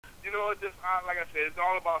You know, it's just like I said, it's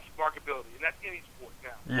all about marketability, and that's any sport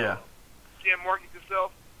now. Yeah. You can't market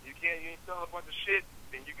yourself. You ain't selling a bunch of shit.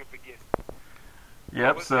 Then you can forget it.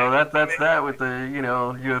 Yep. So that's that with the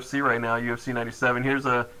UFC right now, UFC 97. Here's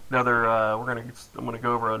another. I'm gonna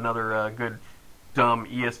go over another good dumb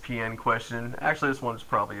ESPN question. Actually, this one's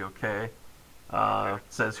probably okay. It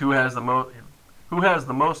says who has the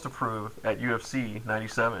most to prove at UFC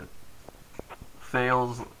 97?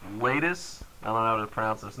 Fails Latis. I don't know how to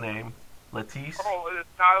pronounce his name. Latisse. Oh, it's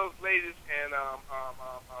Tyler Latis and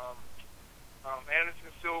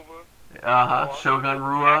Anderson Silva. Shogun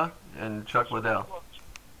Rua and Chuck Liddell.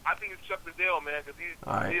 I think it's Chuck Liddell, man, because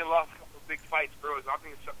he lost a couple of big fights early. So I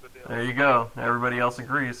think it's Chuck Liddell. There you go. Everybody else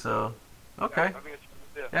agrees. So okay.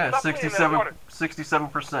 Yeah, I think it's Chuck Liddell. Yeah,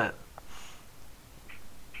 67%.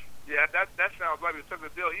 Yeah, that sounds like it. Chuck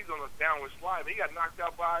Liddell. He's on a downward slide. He got knocked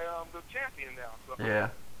out by the champion now. So. Yeah.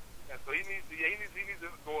 So he needs to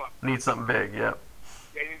go up. Needs something big. Yep.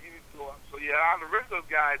 Yeah, he needs to go up. So yeah, on the rest of those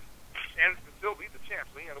guys, Anderson Silva, he's the champ,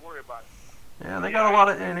 so he ain't got to worry about it. Yeah, they got a lot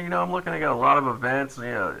of, and I'm looking. They got a lot of events.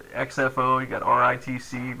 XFO. You got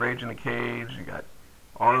RITC, Rage in the Cage. You got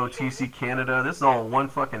ROTC Canada. This is all one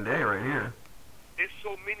fucking day right here. It's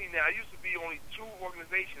so many now. It used to be only 2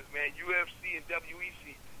 organizations, man, UFC and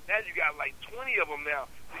WEC. Now you got like 20 of them now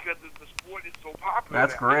because the sport is so popular.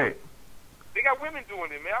 That's now. Great. They got women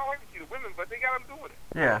doing it, man. I don't like to see the women, but they got them doing it.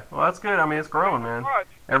 Yeah, well, that's good. I mean, it's growing, man.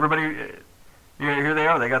 Everybody, here they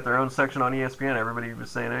are. They got their own section on ESPN. Everybody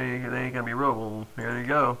was saying, hey, they ain't going to be real. Well, here you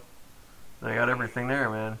go. They got everything there,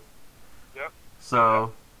 man. Yep.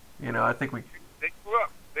 So, I think we... They grew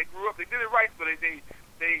up. They did it right, but they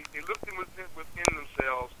looked within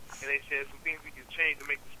themselves, and they said some things we can change to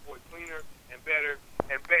make the sport cleaner and better.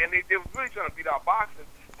 And they were really trying to beat out boxing,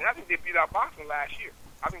 and I think they beat out boxing last year.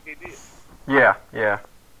 I think they did. Yeah.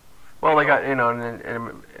 Well, they got, and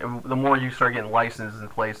the more you start getting licenses in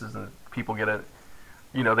places and people get it,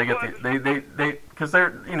 they get they because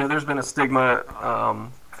there's been a stigma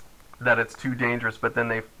that it's too dangerous, but then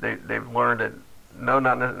they've learned that no,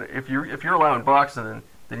 not if you're allowing boxing,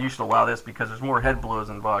 then you should allow this because there's more head blows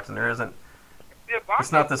in boxing. There isn't. Yeah,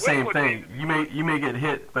 it's not the same thing. You may get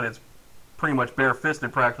hit, but it's pretty much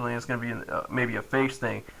bare-fisted practically. And it's going to be maybe a face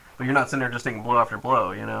thing, but you're not sitting there just taking blow after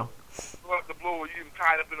blow, The blow, you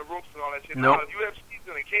tied up in the ropes and all that shit. Nope. UFC's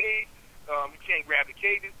in a cage. You can't grab the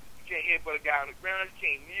cages. You can't headbutt a guy on the ground. You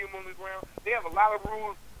can't knee him on the ground. They have a lot of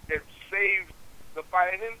rules that save the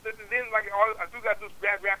fight. And then like I do got this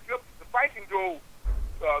wrap up. The fight can go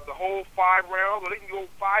the whole 5 rounds, or they can go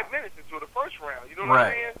 5 minutes into the first round. You know what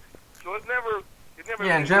I'm saying? So it's never.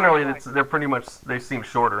 Yeah, and generally they're pretty much they seem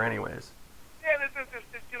shorter, anyways. Yeah, it's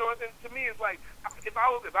to me it's like if I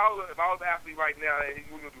was an athlete right now and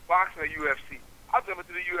we're gonna do boxing or UFC, I'll jump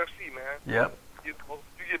into the UFC, man. Yep. You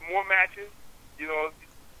get more matches.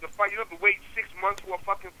 The fight. You don't have to wait 6 months for a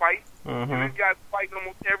fucking fight. Mm-hmm. These guys fight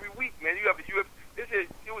almost every week, man. You have the UFC.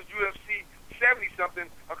 It was UFC 70 something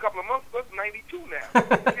a couple of months ago. It's 92 now. You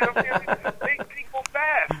know what I'm saying? They go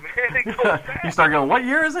fast, man. They go fast. You start going, what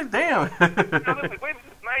year is it? Damn. Now, listen, wait a minute,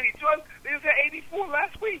 it's 92. They just had 84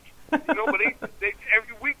 last week. But they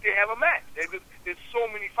every week they have a match. There's so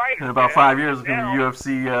many fighters. In about 5 years, it's going to be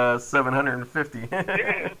UFC 750. Yeah,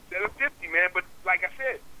 750, man. But like I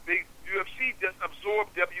said, the UFC just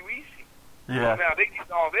absorbed WEC. Yeah. So now they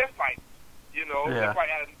get all their fights. Yeah. They fight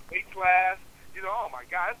out of the weight class. Oh my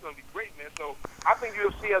God, it's going to be great, man. So I think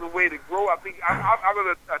UFC has a way to grow. I think I'd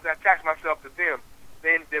rather attach myself to them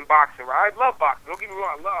than boxing. Right? I love boxing. Don't get me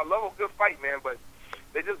wrong. I love a good fight, man. But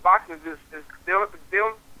boxing is they don't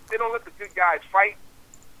let the good guys fight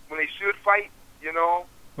when they should fight.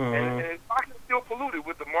 Mm-hmm. And boxing is still polluted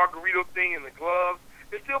with the Margarito thing and the gloves.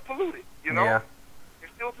 It's still polluted. Yeah.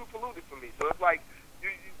 It's still too polluted for me. So it's like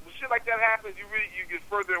when shit like that happens, you get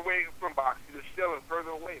further away from boxing. You're still further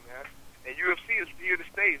away, man. And UFC is here to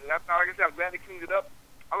stay. And like I said, I'm glad they cleaned it up.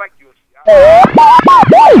 I like UFC.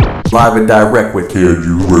 Live and direct with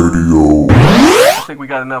KNU Radio. I think we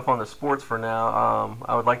got enough on the sports for now.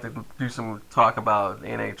 I would like to do some talk about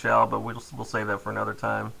NHL, but we'll save that for another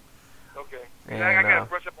time. Okay. And I got to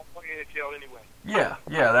brush up on NHL anyway. Yeah.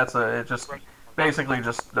 That's basically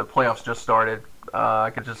just the playoffs just started.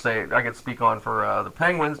 I could speak on for the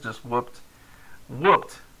Penguins just whooped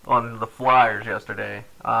on the Flyers yesterday.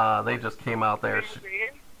 They just came out there.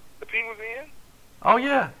 The Penguins in? Oh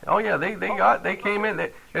yeah. They came in.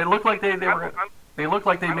 It looked like they looked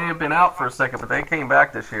like they may have been out for a second, but they came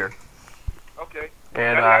back this year. Okay.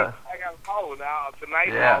 And I got to follow now tonight.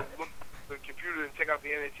 Yeah. I'll look at the computer and check out the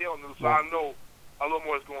NHL news, so I know a little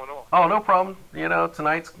more is going on. Oh, no problem.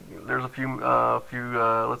 Tonight's there's a few.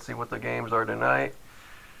 Let's see what the games are tonight.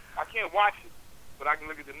 I can't watch it, but I can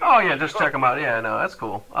look at the news. Oh yeah, just check them out. Yeah, no, that's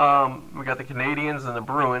cool. We got the Canadians and the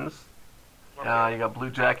Bruins. You got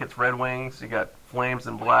Blue Jackets, Red Wings. You got Flames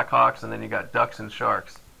and Blackhawks, and then you got Ducks and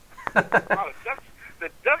Sharks. The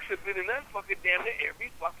Ducks have been in that fucking damn near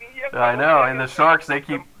every fucking year. I know, and the Sharks they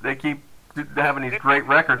keep having these great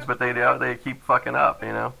records, but they keep fucking up, you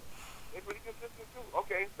know. They're pretty consistent too.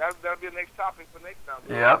 Okay, that'll be the next topic for next time.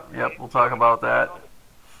 Yep, we'll talk about that.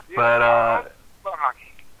 Yeah, But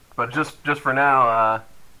hockey. But just for now,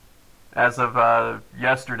 as of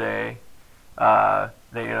yesterday, I'm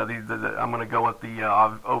gonna go with the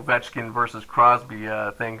Ovechkin versus Crosby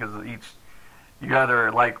thing because you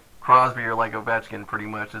either like Crosby or like Ovechkin pretty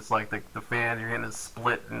much. It's like the fans, you're getting a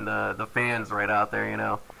split in the fans right out there, you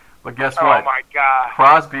know. But guess what? Oh my God!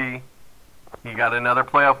 Crosby, he got another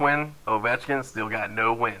playoff win. Ovechkin still got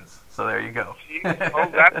no wins. So there you go. Who's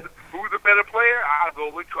the better player? I'll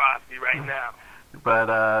go with Crosby right now.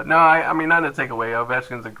 But no, I mean not to take away.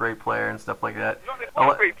 Ovechkin's a great player and stuff like that. No, they're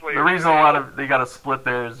both great players. The reason they got a split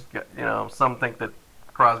there is, you know, some think that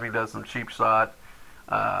Crosby does some cheap shot,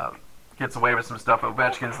 gets away with some stuff.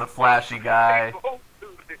 Ovechkin's the flashy guy.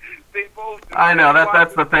 They both do. I know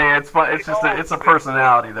that's the thing. It's fun. It's just it's a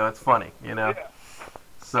personality though. It's funny, you know. Yeah.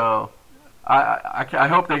 So I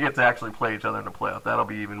hope they get to actually play each other in the playoff. That'll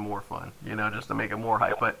be even more fun, you know, just to make it more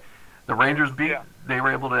hype. But the Rangers they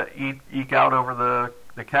were able to eke out over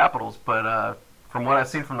the Capitals. But from what I've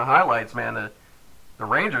seen from the highlights, man, the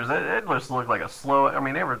Rangers it just looked like a slow. I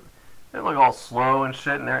mean they look all slow and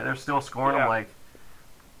shit, and they're still scoring them. Like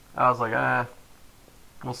I was like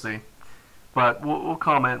we'll see. But we'll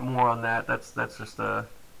comment more on that. That's just a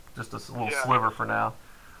little sliver for now.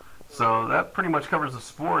 So that pretty much covers the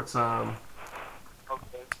sports. Okay.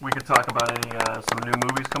 We could talk about any some new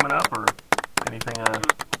movies coming up or anything.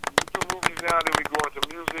 Two movies now, then we go into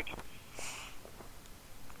music.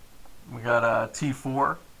 We got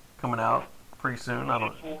T4 coming out pretty soon.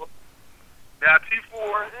 T4. Now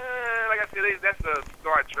T4, like I said, that's a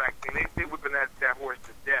Star Trek thing. They whipping that horse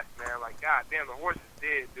to death, man. Like, God damn, the horse is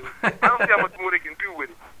dead, dude. I don't see how much more they can do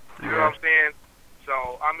with it. You know what I'm saying?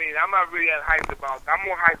 So, I mean, I'm not really that hyped about. I'm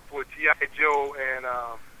more hyped for G.I. Joe and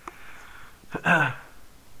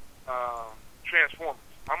Transformers.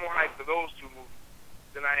 I'm more hyped for those two movies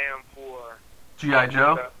than I am for G.I.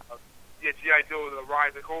 Joe. G.I. Joe, the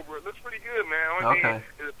Rise of Cobra. It looks pretty good, man. Only Okay.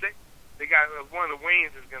 thing is they got one of the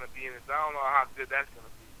Waynes is going to be in it, so I don't know how good that's going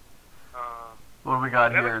to be. What do we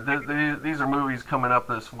got here? These are movies coming up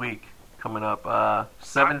this week. Coming up,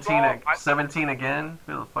 17 again.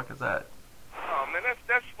 Who the fuck is that? Oh man,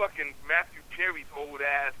 that's fucking Matthew Perry's old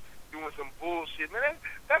ass doing some bullshit, man.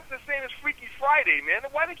 That's the same as Freaky Friday, man.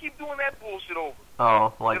 Why they keep doing that bullshit over?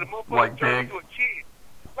 Oh, like Big. Like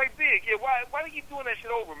Big, yeah. Why they keep doing that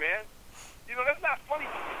shit over, man? You know, that's not funny.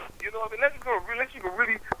 You know, unless you can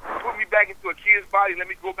really put me back into a kid's body, let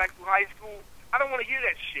me go back to high school. I don't want to hear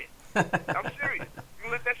that shit. I'm serious. You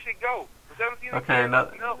can let that shit go. Okay,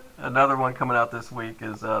 another one coming out this week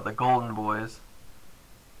is The Golden Boys.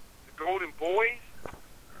 The Golden Boys?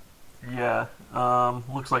 Yeah,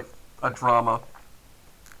 looks like a drama.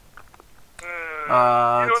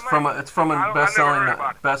 It's from a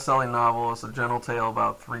best-selling novel. It's a gentle tale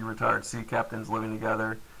about three retired sea captains living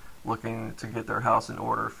together, looking to get their house in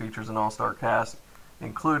order. Features an all-star cast,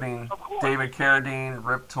 including David Carradine,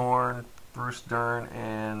 Rip Torn, Bruce Dern,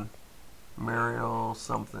 and Mariel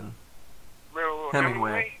something.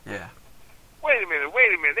 Hemingway. Yeah. Wait a minute.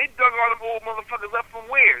 They dug all them old motherfuckers up from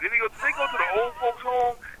where? Did they go to the old folks'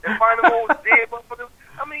 home and find them old dead motherfuckers?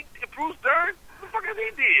 I mean, Bruce Dern, what the fuck has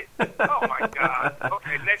he did? Oh my God.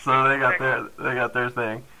 Okay, next. So they got their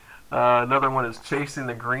thing. Another one is Chasing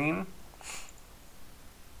the Green.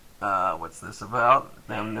 What's this about?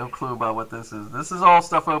 I have no clue about what this is. This is all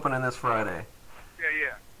stuff opening this Friday.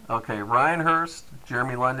 Yeah. Okay, Ryan Hurst,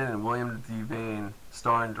 Jeremy London, and William Devane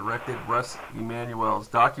star and directed Russ Emanuel's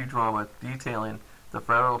docudrama detailing the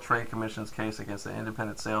Federal Trade Commission's case against the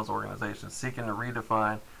independent sales organization seeking to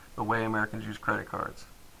redefine the way Americans use credit cards.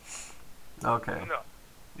 Okay,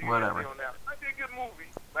 whatever. Might be a good movie.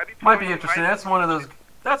 Might be interesting. That's one of those.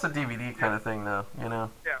 That's a DVD kind of thing, though. You know.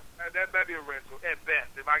 Yeah, that might be a rental at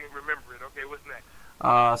best if I can remember it. Okay, what's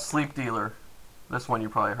next? Sleep Dealer. This one you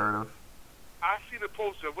probably heard of. I see the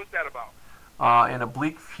poster. What's that about? In a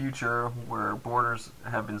bleak future where borders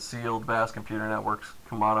have been sealed, vast computer networks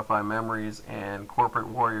commodify memories, and corporate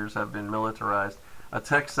warriors have been militarized, a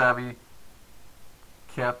tech-savvy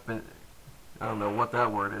I don't know what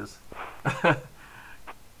that word is.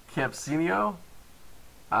 Campesino?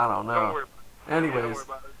 I don't know. Anyways,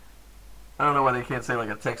 I don't know why they can't say like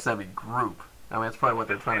a tech-savvy group. I mean, that's probably what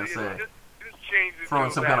they're trying to say. Just changed it. throwing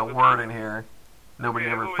to some that. kind of word in here nobody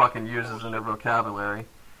Yeah, ever Louis- fucking uses in their vocabulary.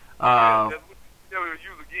 Yeah, that's what they'll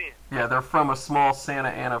use again. Yeah, they're from a small Santa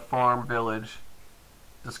Ana farm village.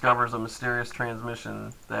 Discovers a mysterious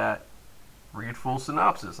transmission that... Read full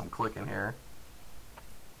synopsis. I'm clicking here.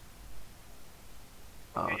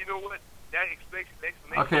 And you know what? That explanation.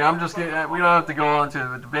 Okay, I'm just getting... We don't have to go on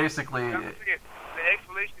to it. Basically... I'm saying, the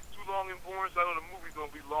explanation is too long and boring, so I know the movie's going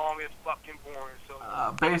to be long and fucking boring. So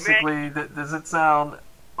basically, does it sound...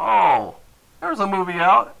 Oh, there's a movie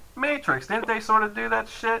out. Matrix. Didn't they sort of do that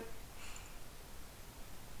shit?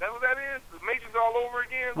 That's what that is? The Matrix all over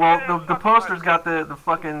again? Well, Man, the poster's got the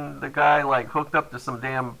fucking... The guy, like, hooked up to some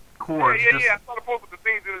damn cords. Yeah, I saw the poster with the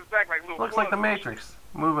things in his back like little... Looks like the Matrix.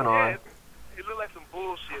 Moving Yeah, on. it looked like some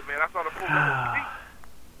bullshit, man. I saw the poster.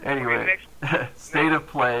 Anyway, State of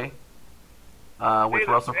Play with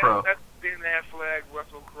Russell Crowe. That's Ben Affleck,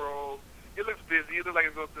 Russell Crowe. It looks busy. It looks like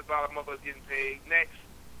it's about a mother getting paid. Next.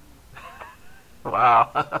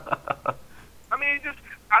 Wow. I mean, it just...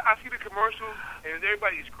 I see the commercials, and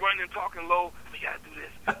everybody's grunting and talking low. We gotta do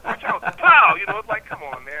this. Watch out. Pow! You know, it's like, come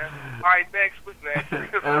on, man. All right, next. What's next?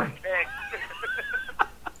 Next.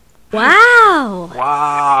 Wow.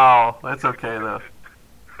 Wow. That's okay, though.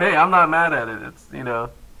 Hey, I'm not mad at it. It's, you know...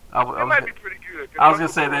 It might be pretty good. I was going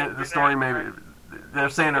to say that the story maybe... They're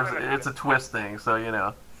saying it's a twist thing, so, you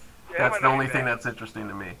know. Yeah, that's the only thing that's interesting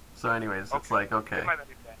to me. So anyways, it's like, okay. It might not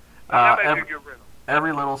be bad.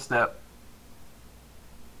 Every little step.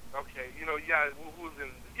 Okay, you know, yeah, who's in...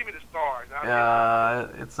 Give me the stars.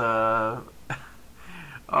 It's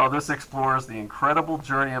Oh, this explores the incredible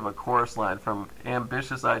journey of a chorus line from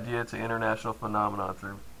ambitious idea to international phenomenon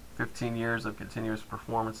through 15 years of continuous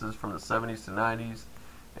performances from the 70s to 90s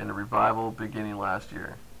and a revival beginning last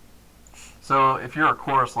year. So, if you're a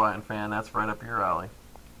chorus line fan, that's right up your alley.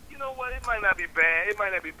 You know what? It might not be bad. It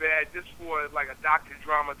might not be bad just for like a doctor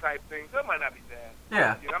drama type thing. So it might not be bad.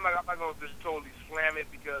 Yeah. You know, I'm not going to just totally slam it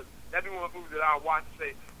because that'd be one of the movies that I'll watch and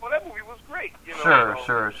say, well, that movie was great. You know,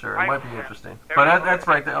 Sure. It might be interesting. But that's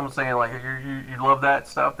right. I'm saying, like, you love that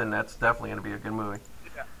stuff, then that's definitely going to be a good movie.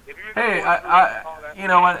 Yeah. Hey, you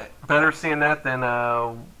know what? Better seeing that than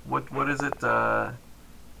what is it?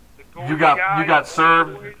 You got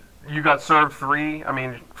served. You got served 3. I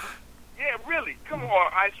mean. Yeah, really. Come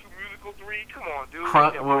on, High School Musical 3. Come on,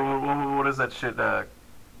 dude. What is that shit?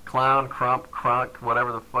 Clown, crunk,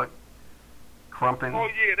 whatever the fuck. Crumping. Oh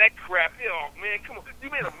yeah, that crap. Oh man, come on. You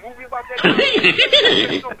made a movie about that?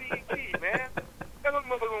 It's on BET, man. That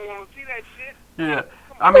motherfucker don't want to see that shit. Yeah.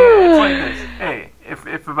 I mean, it's like this. Hey,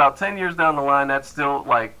 if about 10 years down the line that's still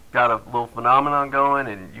like got a little phenomenon going,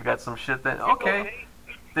 and you got some shit that okay,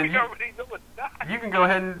 then you can go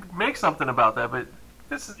ahead and make something about that. But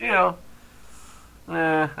this is, you know,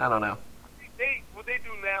 I don't know. What they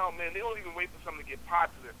do now, man, they don't even wait for something to get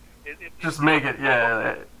popular. Just make it,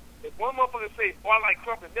 yeah. If one motherfucker say, "Oh, I like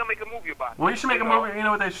crumping," they'll make a movie about it. Well, you should make a movie. You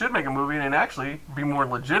know what? They should make a movie and actually be more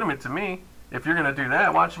legitimate to me. If you're gonna do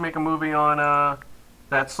that, why don't you make a movie on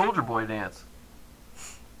that Soldier Boy dance?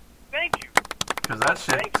 Thank you. Because that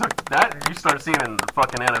shit took that. You start seeing it in the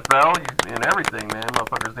fucking NFL and everything, man.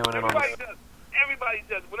 Motherfuckers doing it on Everybody does. Everybody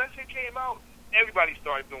does. When that shit came out, everybody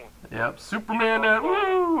started doing it. Yep, Superman, that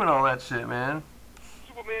woo, and all that shit, man.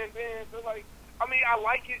 Superman dance. They're like, I mean, I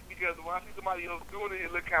like it because when I see somebody else doing it,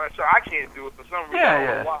 it looks kind of shy. I can't do it for some reason. Yeah, I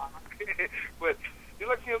don't know why. But it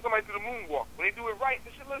looks like somebody do the moonwalk. When they do it right,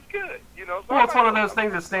 this shit looks good. You know. So Well, it's one of those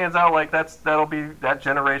things that stands out. Like that'll be that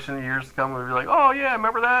generation of years to come. Will be like, oh yeah,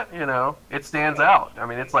 remember that? You know, it stands out. I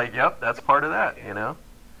mean, it's like, yep, that's part of that. You know.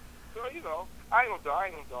 So you know, I ain't gonna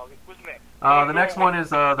dog it. What's next? The next one is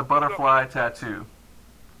the butterfly tattoo.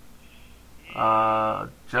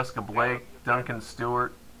 Jessica Blake, Duncan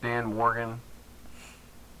Stewart, Dan Morgan.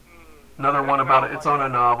 Another one about it. It's on a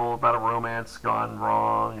novel about a romance gone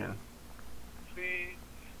wrong, and see,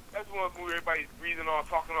 that's one movie everybody's breathing on,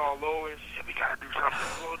 talking all low, and shit. We gotta do something.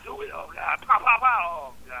 We'll do it. Oh god, pow pow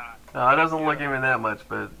pow. Oh god. it doesn't look even that much,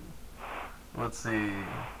 but let's see.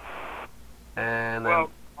 And then,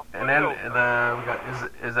 we got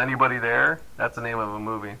is anybody there? That's the name of a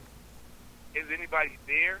movie. Is anybody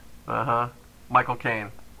there? Michael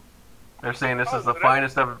Caine. They're saying this is the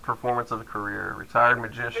finest ever performance of the career. Retired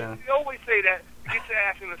magician. They always say that. You get your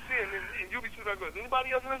ass in the sin, and you'll be sitting there going,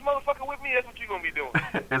 anybody else in this motherfucker with me? That's what you're going to be doing.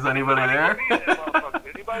 Is anybody there?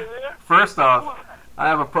 Anybody there? First off, I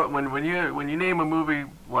have when you name a movie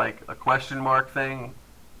like a question mark thing,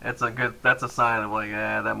 that's a sign of like,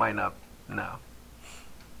 that might not, no.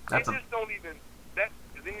 They just don't even,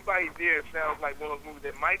 is anybody there? It sounds like one of those movies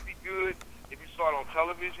that might be good if you saw it on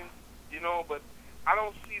television, you know, but I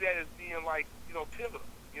don't see that as being like, you know, pivotal.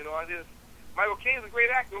 You know, Michael Caine's a great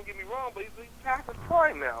actor. Don't get me wrong, but he's past his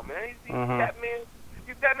prime now, man. He's Batman.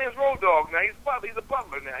 He's Batman's road dog now. He's a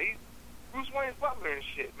butler now. He's Bruce Wayne's butler and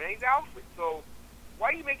shit, man. He's Alfred. So why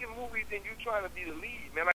are you making movies and you trying to be the lead, man?